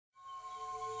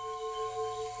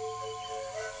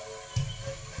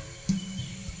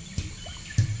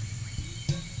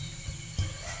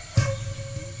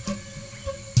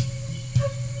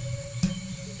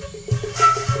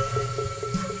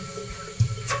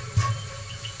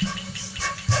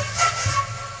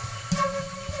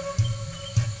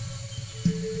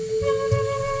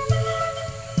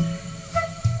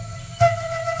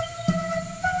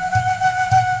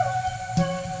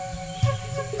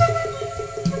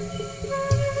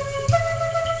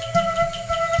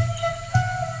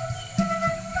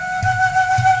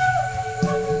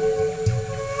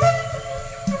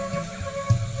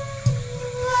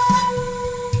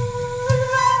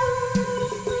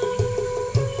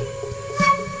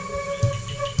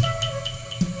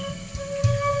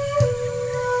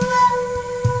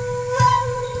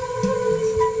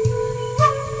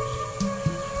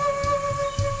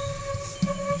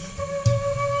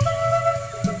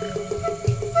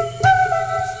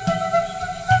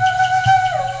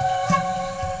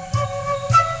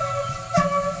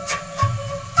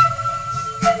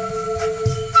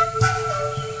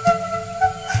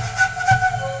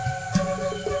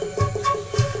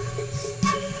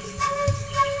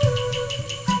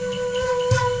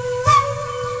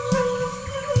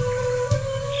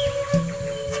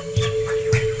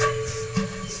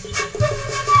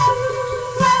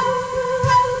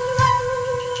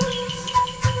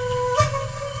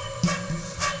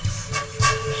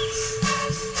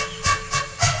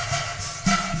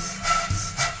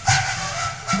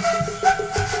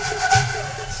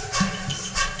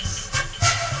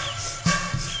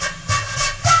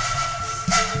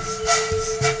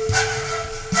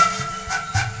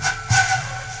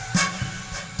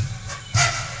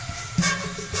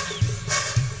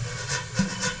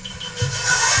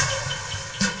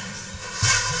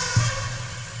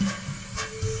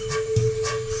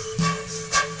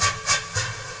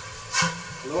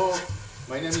Hello,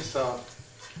 my name is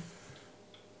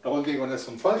Raúl Diego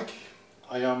Nelson Falk.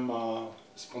 I am a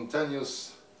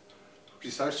spontaneous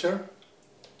researcher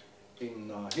in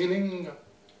healing,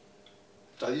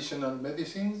 traditional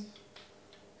medicine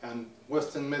and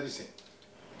Western medicine.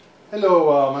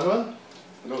 Hello, Manuel.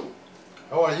 Hello.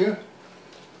 How are you?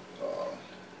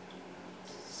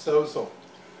 So.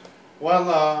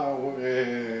 Well,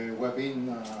 we've been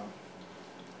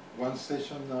one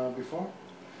session before.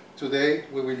 Today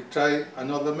we will try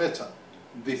another method.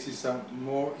 This is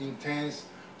more intense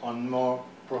and more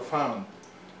profound.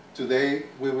 Today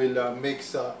we will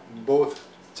mix both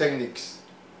techniques.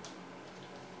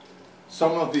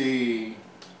 Some of the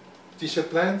tissue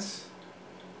plants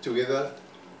together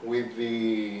with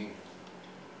the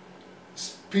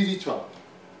spiritual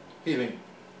healing.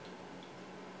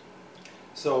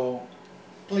 So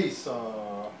please,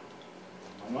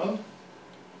 Manuel,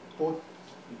 put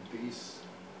this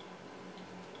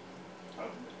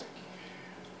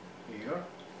here.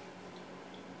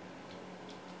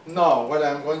 Now, what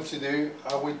I'm going to do,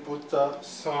 I will put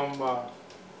some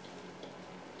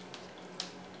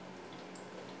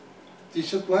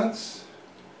tissue plants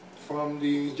from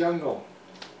the jungle.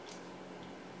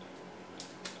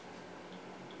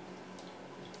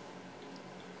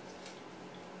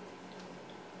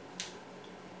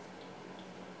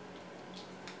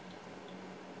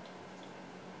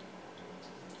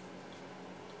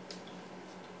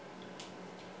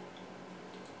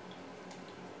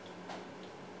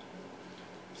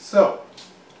 So,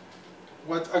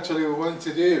 what actually we want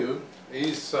to do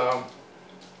is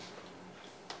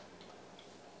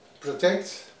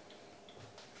protect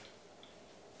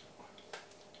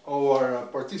our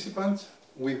participants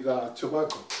with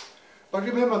tobacco. But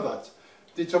remember that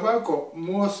the tobacco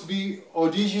must be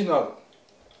original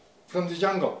from the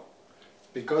jungle,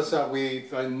 because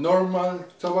with a normal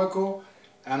tobacco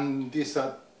and this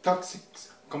toxic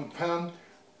compound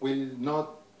will not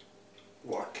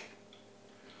work.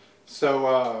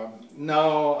 So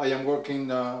now I am working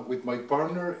with my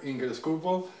partner, Ingrid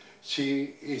Skurvold.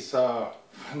 She is a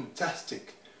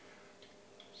fantastic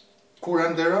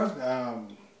curandera,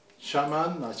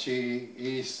 shaman. She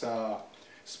is a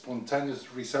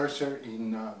spontaneous researcher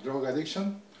in drug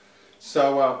addiction.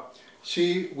 So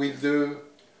she will do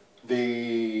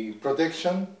the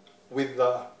protection with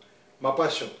the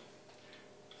mapacho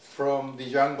from the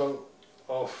jungle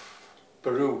of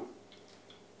Peru.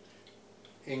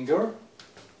 Inger.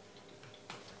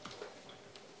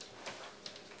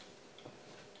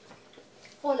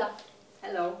 Hola.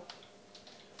 Hello.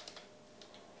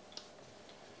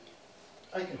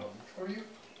 I can hold it for you.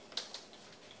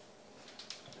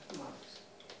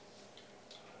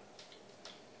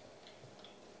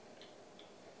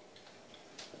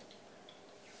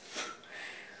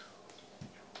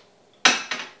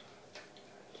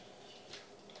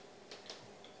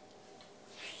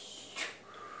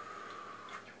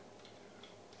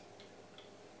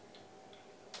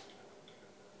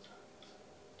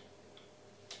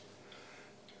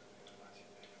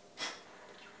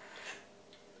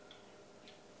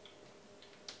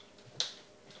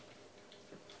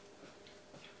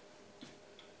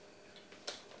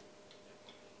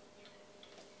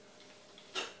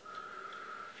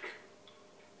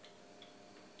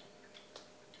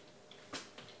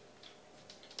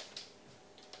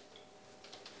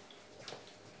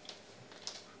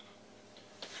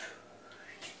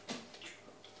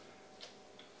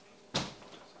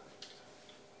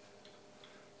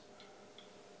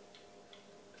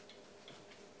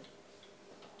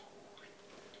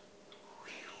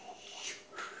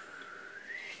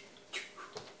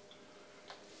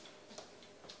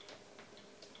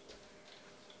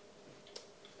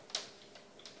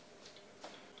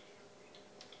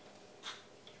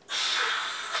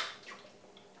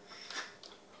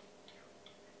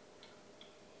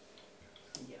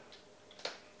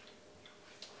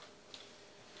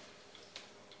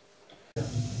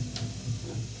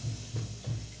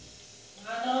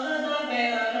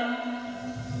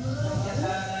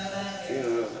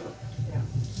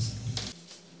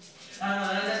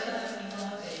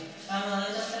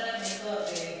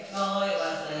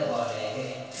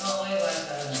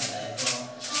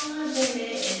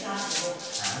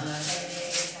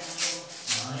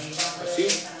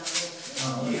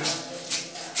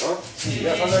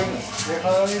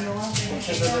 Déjalo ahí nomás,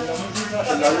 concéntrate en la música,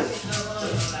 en la luz.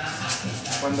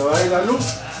 Cuando vaya la luz,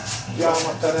 ya vamos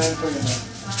a estar adentro y no.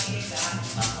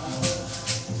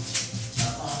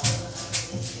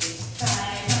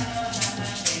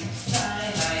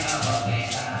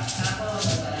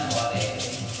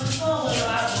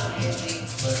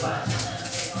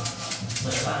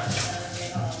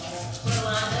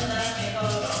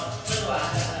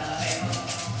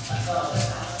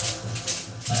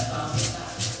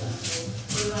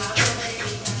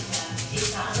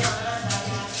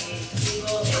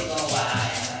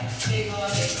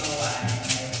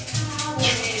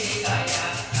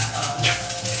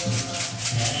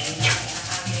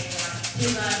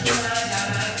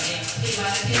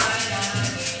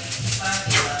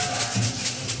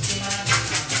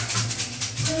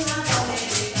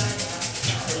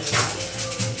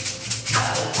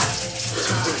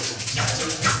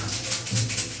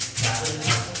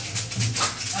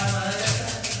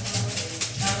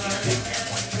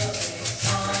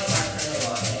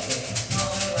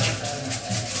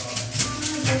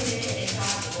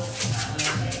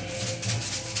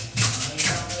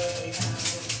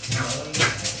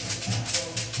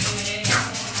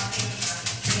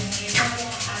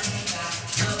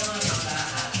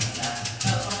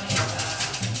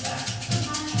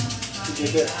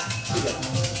 Sigue.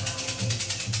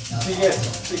 Sigue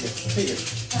eso, sigue.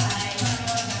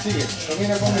 Sigue,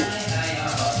 camina conmigo.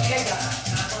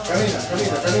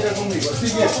 Camina conmigo,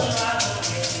 sigue eso.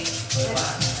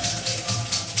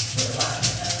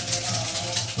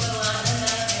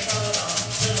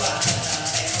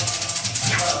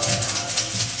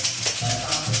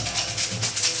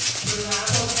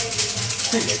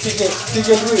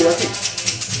 Sigue el ruido aquí.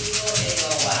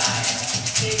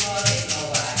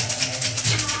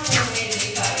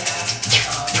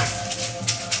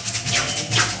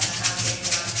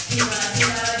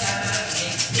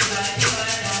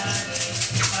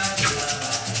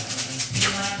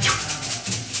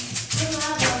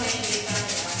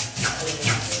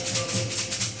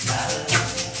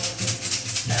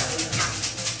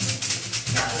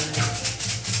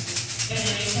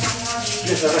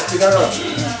 Empieza a respirar ahora.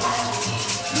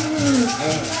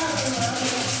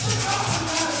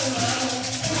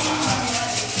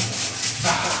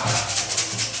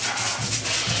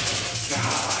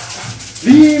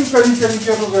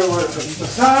 Limpia tu huertecito.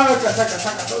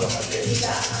 Saca todo.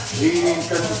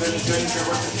 Limpia huertecito.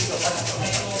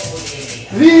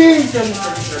 Limpia.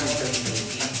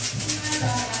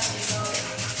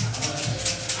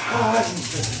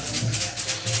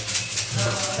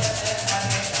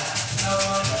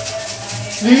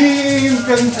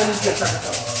 Limpia, saca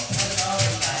todo.